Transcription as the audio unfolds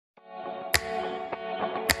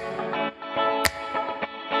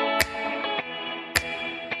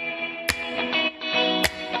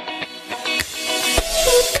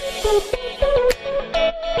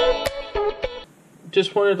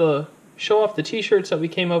just wanted to show off the t-shirts that we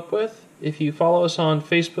came up with. If you follow us on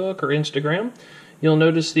Facebook or Instagram, you'll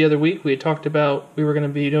notice the other week we had talked about we were going to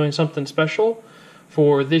be doing something special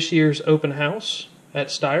for this year's open house at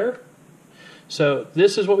Steyr. So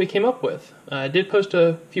this is what we came up with. I did post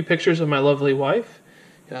a few pictures of my lovely wife.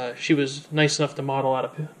 She was nice enough to model out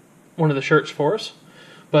of one of the shirts for us.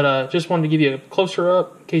 But just wanted to give you a closer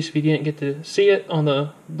up in case if you didn't get to see it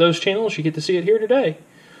on those channels, you get to see it here today.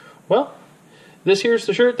 Well, this here's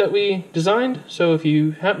the shirt that we designed. So if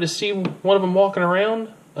you happen to see one of them walking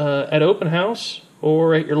around at open house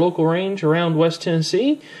or at your local range around West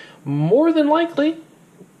Tennessee, more than likely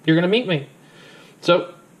you're going to meet me.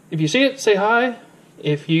 So if you see it, say hi.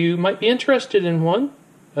 If you might be interested in one,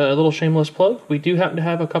 a little shameless plug, we do happen to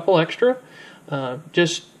have a couple extra.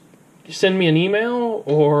 Just send me an email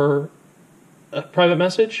or a private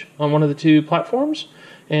message on one of the two platforms,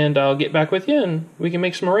 and I'll get back with you and we can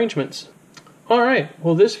make some arrangements. Alright,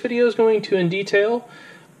 well this video is going to in detail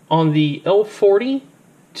on the L40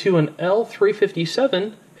 to an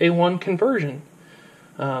L357A1 conversion.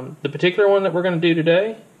 The particular one that we're going to do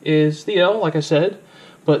today is the L, like I said,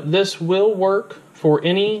 but this will work for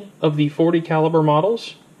any of the 40 caliber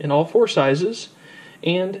models in all four sizes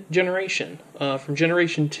and generation, from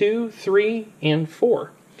generation 2, 3, and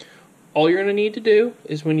 4. All you're going to need to do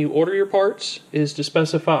is when you order your parts is to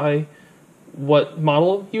specify what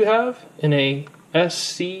model you have in a S,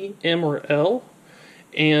 C, M, or L,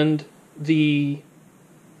 and the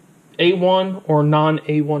A1 or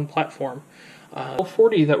non-A1 platform.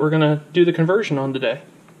 L40 that we're going to do the conversion on today.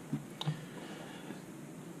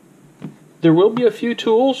 There will be a few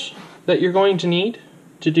tools that you're going to need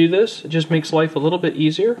to do this. It just makes life a little bit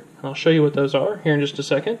easier. I'll show you what those are here in just a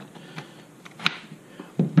second.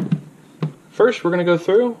 First, we're going to go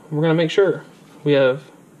through and we're going to make sure we have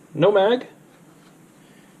no mag,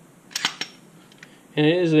 and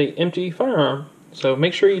it is an empty firearm. So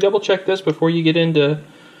make sure you double check this before you get into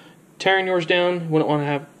tearing yours down. You wouldn't want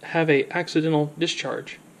to have a accidental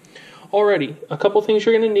discharge. Alrighty, a couple things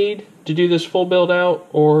you're going to need to do this full build out,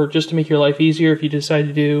 or just to make your life easier if you decide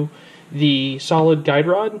to do the solid guide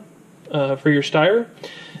rod for your Steyr.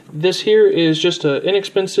 This here is just an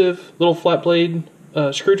inexpensive little flat blade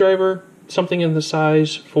screwdriver, something in the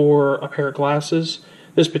size for a pair of glasses.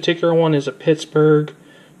 This particular one is a Pittsburgh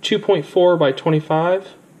 2.4 by 25.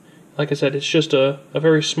 Like I said, it's just a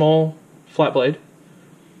very small flat blade.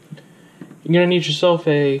 You're going to need yourself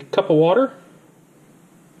a cup of water,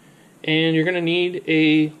 and you're going to need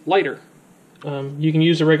a lighter. You can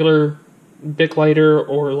use a regular Bic lighter,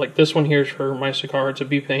 or like this one here is for my cigar, it's a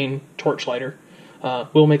butane torch lighter.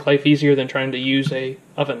 Will make life easier than trying to use a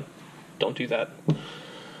oven. Don't do that.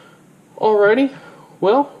 Alrighty,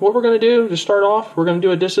 well, what we're going to do to start off, we're going to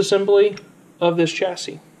do a disassembly of this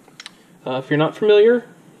chassis. If you're not familiar,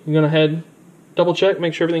 you're going to head, double check,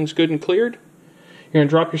 make sure everything's good and cleared. You're going to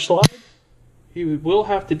drop your slide. You will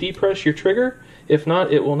have to depress your trigger. If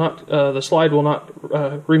not, it will not. The slide will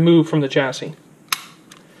not remove from the chassis.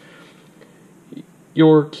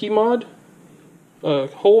 Your key mod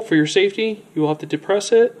hole for your safety, you will have to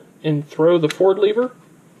depress it and throw the forward lever.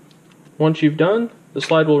 Once you've done, the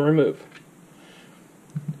slide will remove.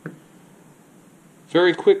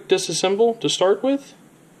 Very quick disassemble to start with.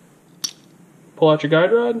 Pull out your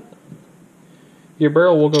guide rod. Your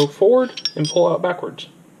barrel will go forward and pull out backwards.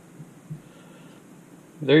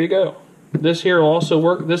 There you go. This here will also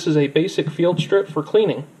work. This is a basic field strip for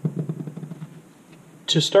cleaning.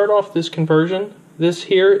 To start off this conversion, this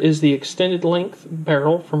here is the extended length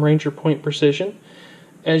barrel from Ranger Point Precision.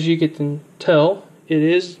 As you can tell, it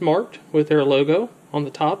is marked with their logo on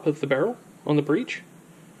the top of the barrel, on the breech.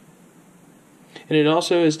 And it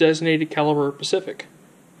also is designated caliber Pacific.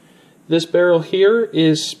 This barrel here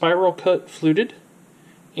is spiral cut fluted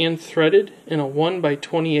and threaded in a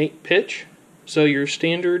 1x28 pitch. So your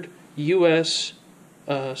standard US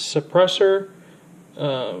suppressor,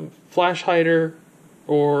 flash hider,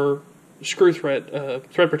 or screw thread,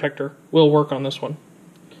 thread protector will work on this one.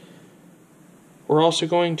 We're also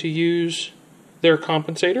going to use their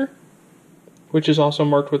compensator, which is also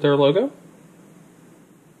marked with their logo.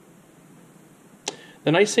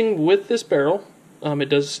 The nice thing with this barrel, it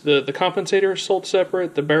does the compensator is sold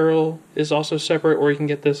separate, the barrel is also separate, or you can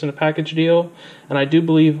get this in a package deal. And I do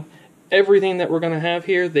believe everything that we're going to have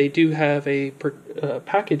here, they do have a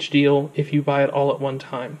package deal if you buy it all at one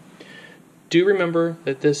time. Do remember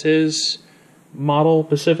that this is model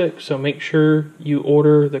Pacific, so make sure you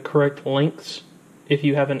order the correct lengths if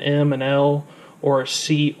you have an M, an L, or a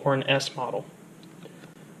C or an S model.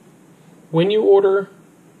 When you order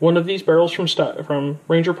one of these barrels from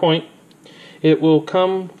Ranger Point, it will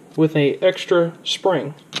come with an extra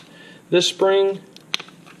spring. This spring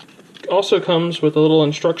also comes with a little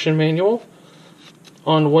instruction manual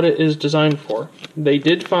on what it is designed for. They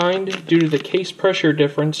did find, due to the case pressure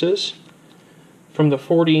differences from the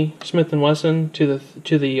 40 Smith & Wesson to the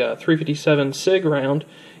 357 SIG round,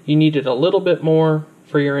 you needed a little bit more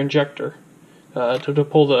for your injector to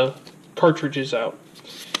pull the cartridges out.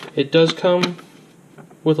 It does come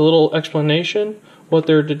with a little explanation what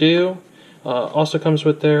they're to do. Also comes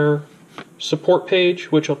with their support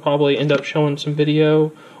page, which will probably end up showing some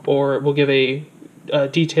video, or it will give a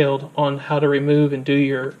detailed on how to remove and do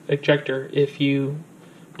your ejector if you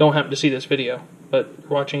don't happen to see this video, but you're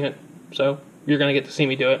watching it, so you're going to get to see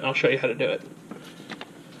me do it, and I'll show you how to do it.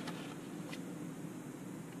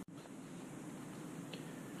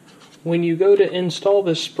 When you go to install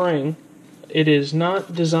this spring, it is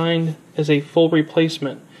not designed as a full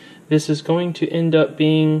replacement. This is going to end up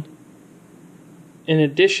being in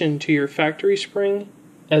addition to your factory spring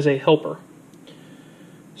as a helper.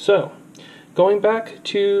 So, going back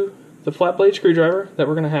to the flat blade screwdriver that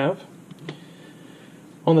we're going to have,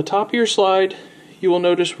 on the top of your slide you will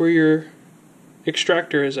notice where your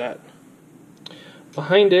extractor is at.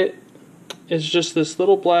 Behind it is just this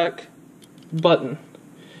little black button.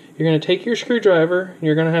 You're going to take your screwdriver and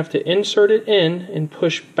you're going to have to insert it in and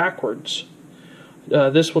push backwards.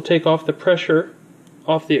 This will take off the pressure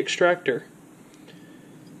off the extractor.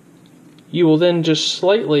 You will then just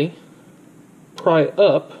slightly pry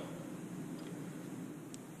up,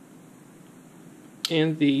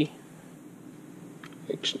 and the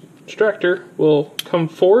extractor will come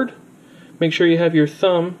forward. Make sure you have your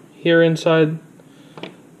thumb here inside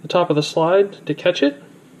the top of the slide to catch it.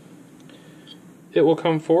 It will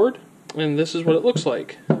come forward, and this is what it looks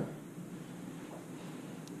like.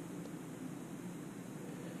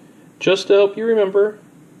 Just to help you remember,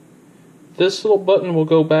 this little button will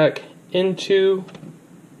go back into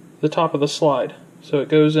the top of the slide. So it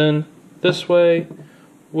goes in this way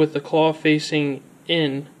with the claw facing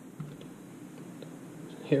in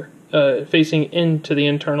here, facing into the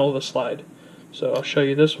internal of the slide. So I'll show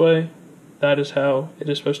you this way. That is how it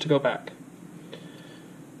is supposed to go back.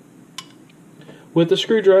 With the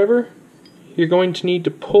screwdriver, you're going to need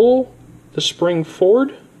to pull the spring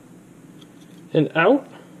forward and out.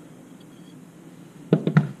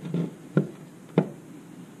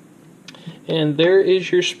 And there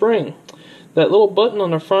is your spring. That little button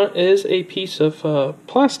on the front is a piece of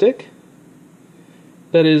plastic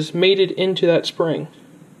that is mated into that spring.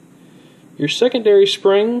 Your secondary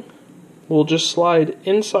spring will just slide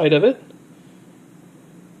inside of it,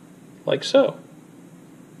 like so.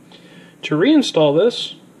 To reinstall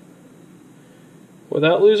this,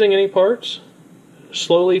 without losing any parts,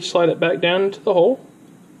 slowly slide it back down into the hole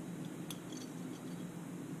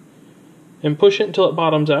and push it until it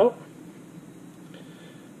bottoms out.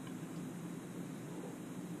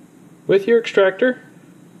 With your extractor,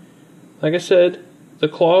 like I said, the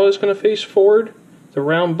claw is going to face forward, the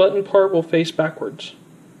round button part will face backwards.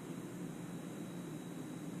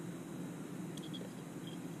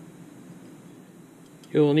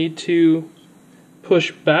 You will need to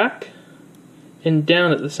push back and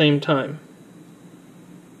down at the same time.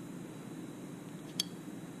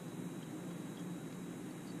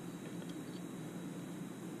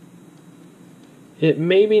 It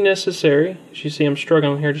may be necessary, as you see I'm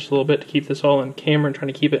struggling here just a little bit to keep this all in camera and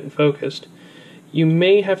trying to keep it in focused. You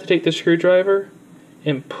may have to take the screwdriver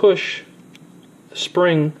and push the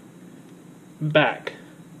spring back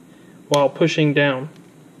while pushing down.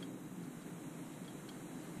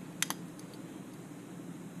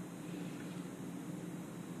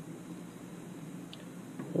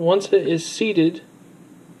 Once it is seated,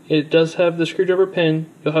 it does have the screwdriver pin.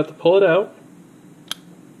 You'll have to pull it out,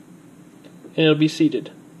 and it'll be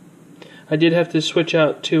seated. I did have to switch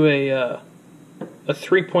out to a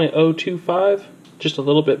 3.025, just a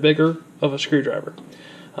little bit bigger of a screwdriver.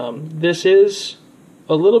 This is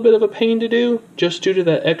a little bit of a pain to do, just due to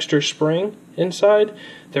that extra spring inside.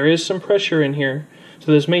 There is some pressure in here,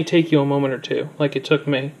 so this may take you a moment or two, like it took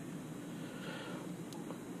me.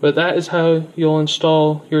 But that is how you'll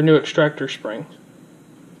install your new extractor spring.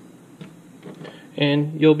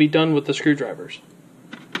 And you'll be done with the screwdrivers.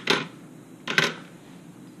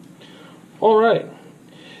 Alright,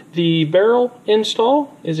 the barrel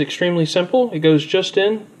install is extremely simple. It goes just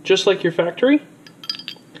in, just like your factory.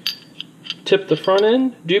 Tip the front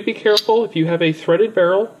end. Do be careful if you have a threaded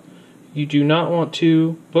barrel. You do not want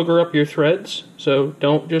to booger up your threads, so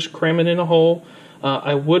don't just cram it in a hole.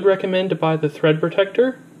 I would recommend to buy the thread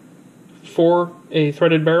protector for a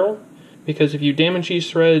threaded barrel, because if you damage these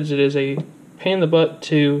threads, it is a pain in the butt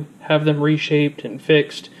to have them reshaped and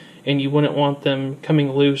fixed, and you wouldn't want them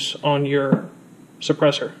coming loose on your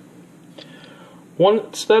suppressor.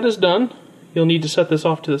 Once that is done, you'll need to set this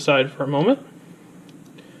off to the side for a moment.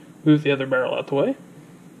 Move the other barrel out the way.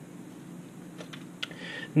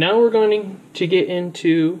 Now we're going to get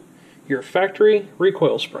into your factory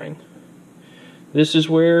recoil spring. This is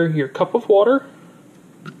where your cup of water,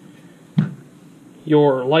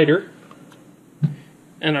 your lighter,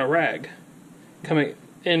 and a rag come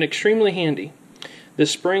in extremely handy.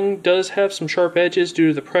 This spring does have some sharp edges due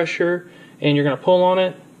to the pressure, and you're going to pull on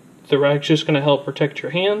it. The rag's just going to help protect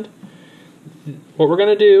your hand. What we're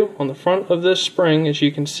going to do on the front of this spring, as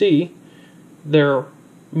you can see, they're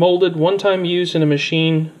molded, one-time use in a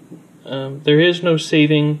machine. There is no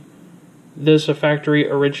saving this a factory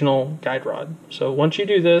original guide rod. So once you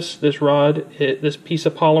do this, this rod, this piece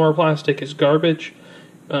of polymer plastic is garbage.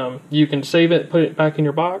 You can save it, put it back in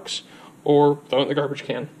your box, or throw it in the garbage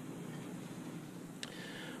can.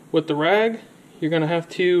 With the rag, you're going to have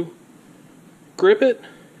to grip it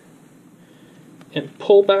and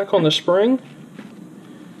pull back on the spring.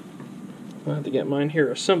 I have to get mine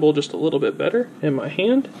here assembled just a little bit better in my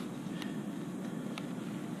hand.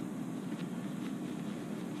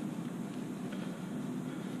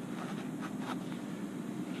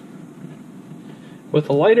 With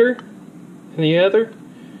a lighter in the other,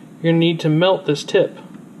 you're going to need to melt this tip.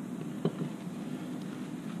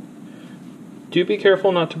 Do be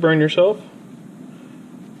careful not to burn yourself.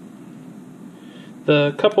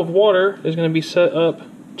 The cup of water is going to be set up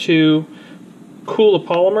to cool the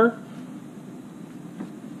polymer.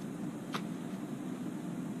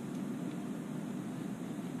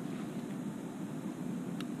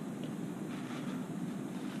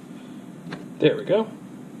 There we go.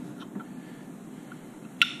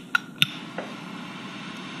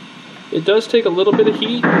 It does take a little bit of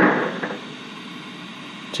heat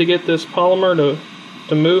to get this polymer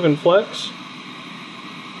to move and flex.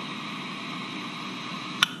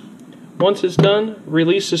 Once it's done,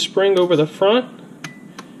 release the spring over the front.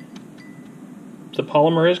 The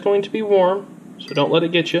polymer is going to be warm, so don't let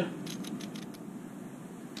it get you.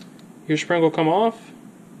 Your spring will come off.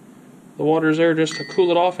 The water's there just to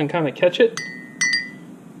cool it off and kind of catch it.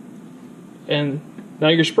 And now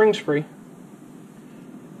your spring's free.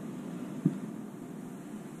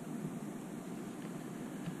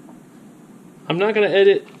 I'm not going to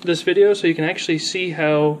edit this video so you can actually see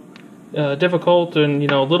how difficult and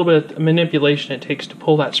a little bit of manipulation it takes to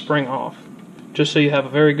pull that spring off, just so you have a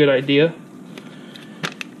very good idea.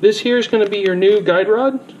 This here is going to be your new guide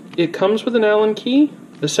rod. It comes with an Allen key,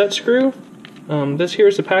 the set screw. This here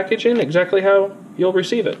is the packaging, exactly how you'll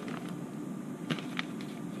receive it.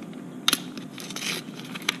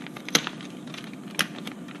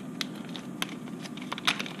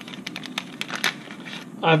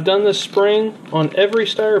 I've done this spring on every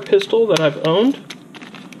Steyr pistol that I've owned,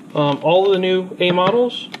 all of the new A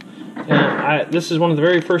models, and this is one of the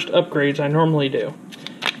very first upgrades I normally do.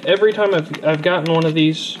 Every time I've gotten one of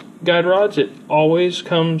these guide rods, it always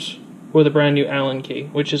comes with a brand new Allen key,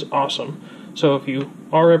 which is awesome. So if you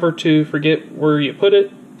are ever to forget where you put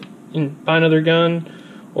it and buy another gun,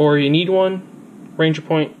 or you need one, Ranger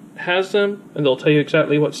Point has them, and they'll tell you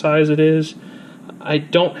exactly what size it is. I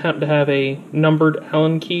don't happen to have a numbered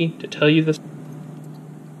Allen key to tell you this.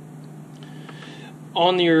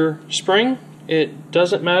 On your spring, it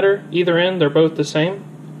doesn't matter either end, they're both the same.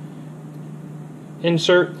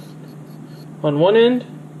 Insert on one end,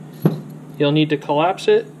 you'll need to collapse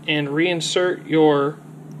it and reinsert your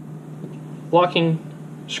locking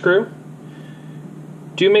screw.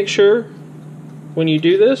 Do make sure when you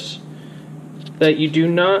do this that you do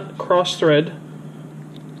not cross thread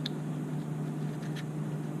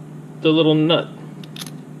the little nut.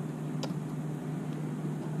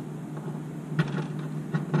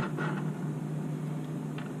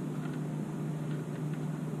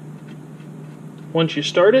 Once you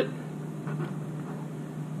start it,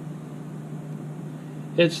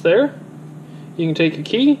 it's there. You can take your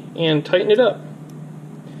key and tighten it up.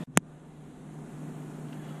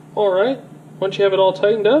 Alright, once you have it all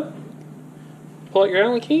tightened up, pull out your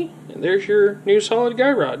Allen key, and there's your new solid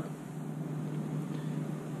guide rod.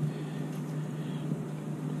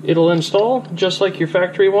 It'll install just like your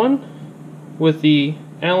factory one, with the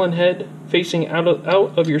Allen head facing out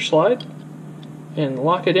of your slide, and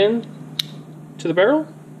lock it in to the barrel,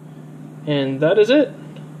 and that is it.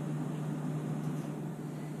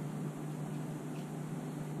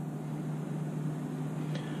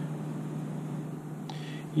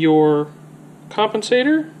 Your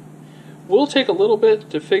compensator will take a little bit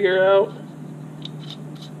to figure out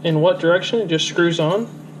in what direction. It just screws on.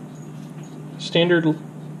 Standard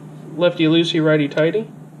lefty loosey, righty tighty.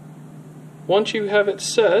 once you have it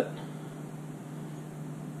set,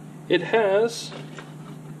 it has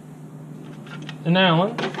an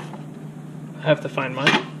Allen. I have to find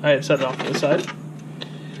mine. I had set it off to the side.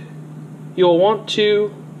 You'll want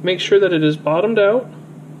to make sure that it is bottomed out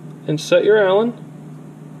and set your Allen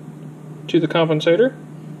to the compensator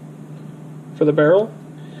for the barrel.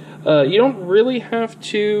 You don't really have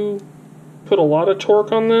to put a lot of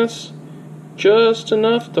torque on this, just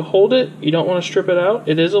enough to hold it. You don't want to strip it out.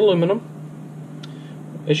 It is aluminum.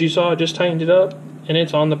 As you saw, I just tightened it up and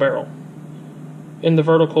it's on the barrel in the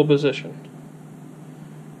vertical position.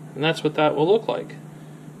 And that's what that will look like.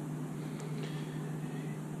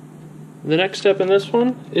 The next step in this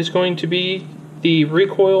one is going to be the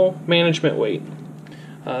recoil management weight.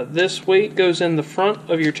 This weight goes in the front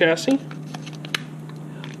of your chassis.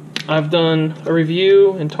 I've done a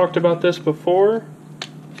review and talked about this before,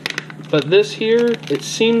 but this here, it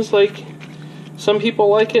seems like some people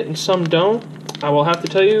like it and some don't. I will have to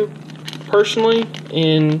tell you, personally,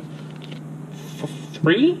 in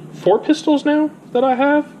 4 pistols now that I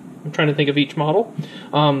have, I'm trying to think of each model,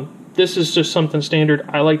 this is just something standard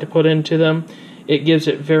I like to put into them. It gives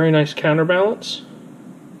it very nice counterbalance.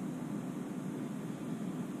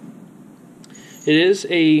 It is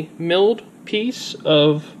a milled piece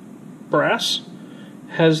of brass,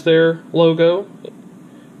 has their logo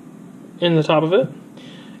in the top of it,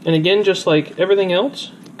 and again, just like everything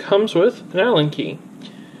else, comes with an Allen key.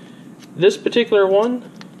 This particular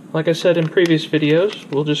one, like I said in previous videos,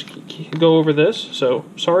 we'll just go over this, so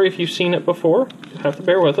sorry if you've seen it before, you have to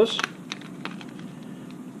bear with us.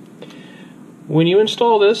 When you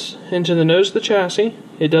install this into the nose of the chassis,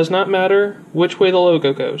 it does not matter which way the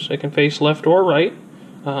logo goes. It can face left or right.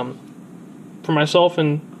 For myself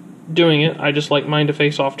in doing it, I just like mine to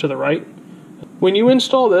face off to the right. When you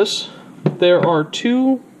install this, there are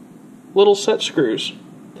 2 little set screws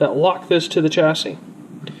that lock this to the chassis.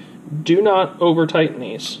 Do not over tighten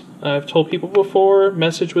these. I've told people before,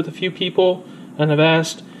 messaged with a few people, and I've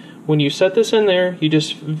asked, when you set this in there, you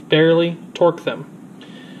just barely torque them.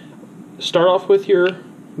 Start off with your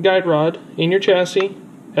guide rod in your chassis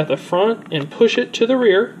at the front and push it to the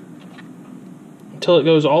rear until it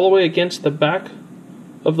goes all the way against the back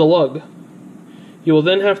of the lug. You will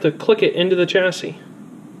then have to click it into the chassis.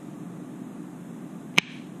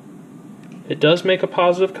 It does make a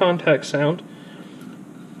positive contact sound.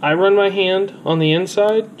 I run my hand on the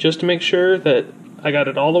inside just to make sure that I got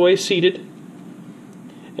it all the way seated.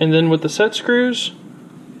 And then with the set screws,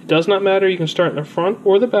 it does not matter, you can start in the front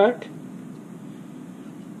or the back.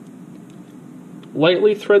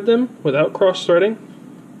 Lightly thread them without cross threading.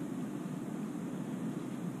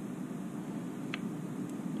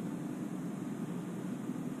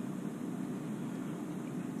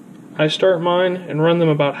 I start mine and run them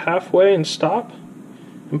about halfway and stop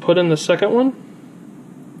and put in the second one.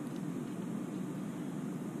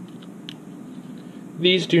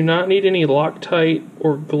 These do not need any Loctite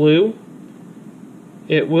or glue.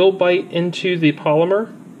 It will bite into the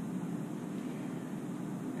polymer.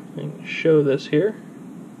 I can show this here.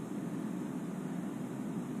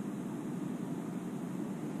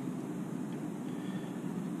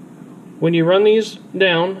 When you run these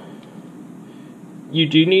down, you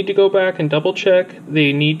do need to go back and double check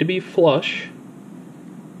they need to be flush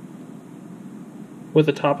with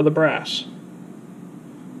the top of the brass.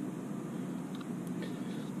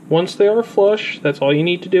 Once they are flush, that's all you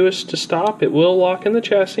need to do is to stop. It will lock in the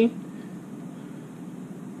chassis.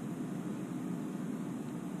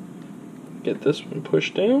 Get this one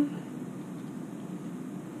pushed down.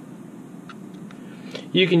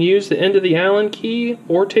 You can use the end of the Allen key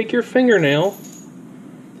or take your fingernail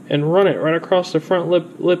and run it right across the front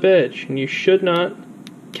lip edge, and you should not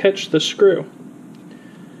catch the screw.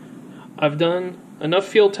 I've done enough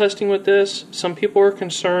field testing with this. Some people are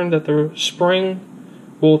concerned that the spring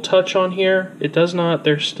will touch on here. It does not.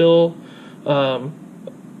 There's still a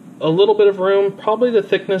little bit of room, probably the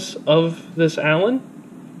thickness of this Allen.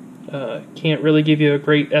 Can't really give you a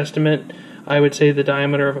great estimate. I would say the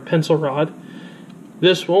diameter of a pencil rod.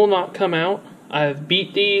 This will not come out. I've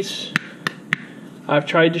beat these. I've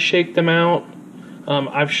tried to shake them out.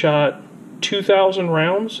 I've shot 2,000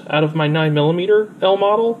 rounds out of my 9mm L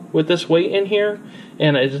model with this weight in here,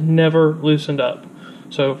 and it's never loosened up.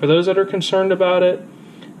 So for those that are concerned about it,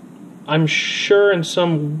 I'm sure in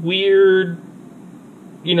some weird,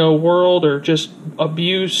 world or just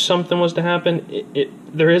abuse, something was to happen.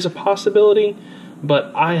 There is a possibility,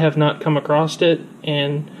 but I have not come across it,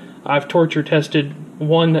 and I've torture tested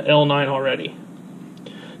one L9 already.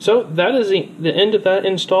 So that is the end of that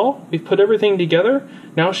install. We've put everything together.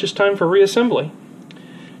 Now it's just time for reassembly.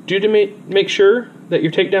 Do to make sure that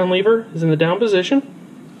your takedown lever is in the down position.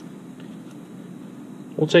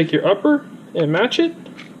 We'll take your upper and match it.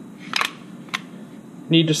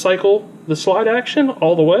 Need to cycle the slide action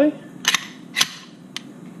all the way.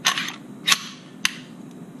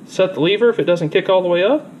 Set the lever if it doesn't kick all the way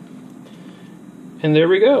up. And there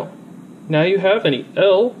we go. Now you have an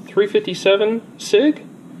L357 SIG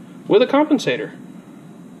with a compensator.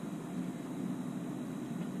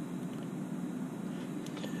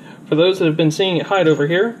 For those that have been seeing it hide over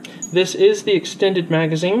here, this is the extended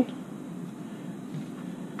magazine.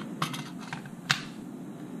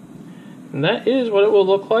 And that is what it will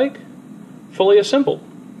look like fully assembled.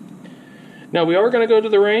 Now we are going to go to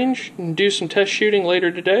the range and do some test shooting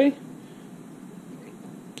later today.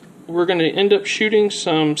 We're going to end up shooting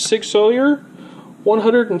some Sig Sauer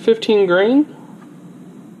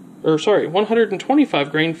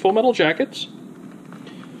 125 grain full metal jackets.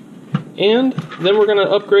 And then we're going to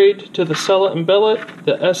upgrade to the Sell It and Bell It,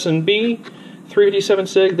 the S&B 357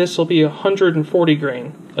 SIG. This will be 140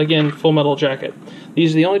 grain, again full metal jacket.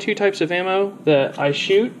 These are the only two types of ammo that I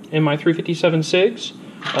shoot in my 357 SIGs.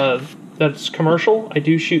 That's commercial. I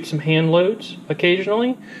do shoot some hand loads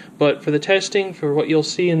occasionally, but for the testing, for what you'll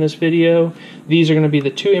see in this video, these are going to be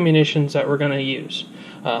the two ammunitions that we're going to use.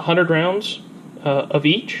 100 rounds of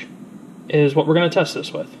each is what we're going to test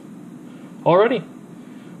this with. Alrighty.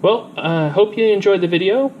 Well, I hope you enjoyed the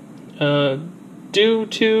video. Due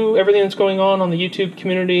to everything that's going on the YouTube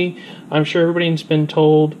community, I'm sure everybody's been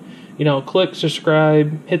told, you know, click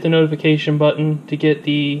subscribe, hit the notification button to get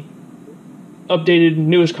the updated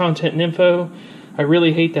newest content and info. I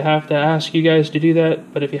really hate to have to ask you guys to do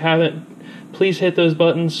that, but if you haven't, please hit those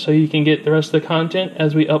buttons so you can get the rest of the content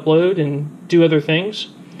as we upload and do other things.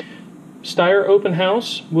 Steyr Open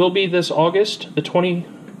House will be this August the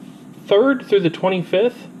 23rd through the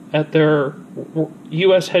 25th at their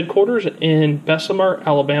U.S. headquarters in Bessemer,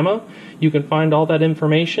 Alabama. You can find all that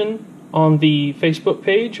information on the Facebook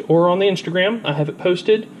page or on the Instagram. I have it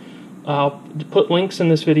posted. I'll put links in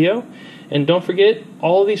this video. And don't forget,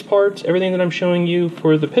 all of these parts, everything that I'm showing you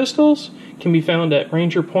for the pistols, can be found at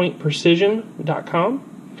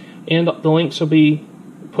rangerpointprecision.com. And the links will be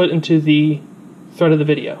put into the thread of the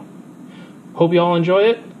video. Hope you all enjoy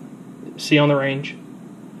it. See you on the range.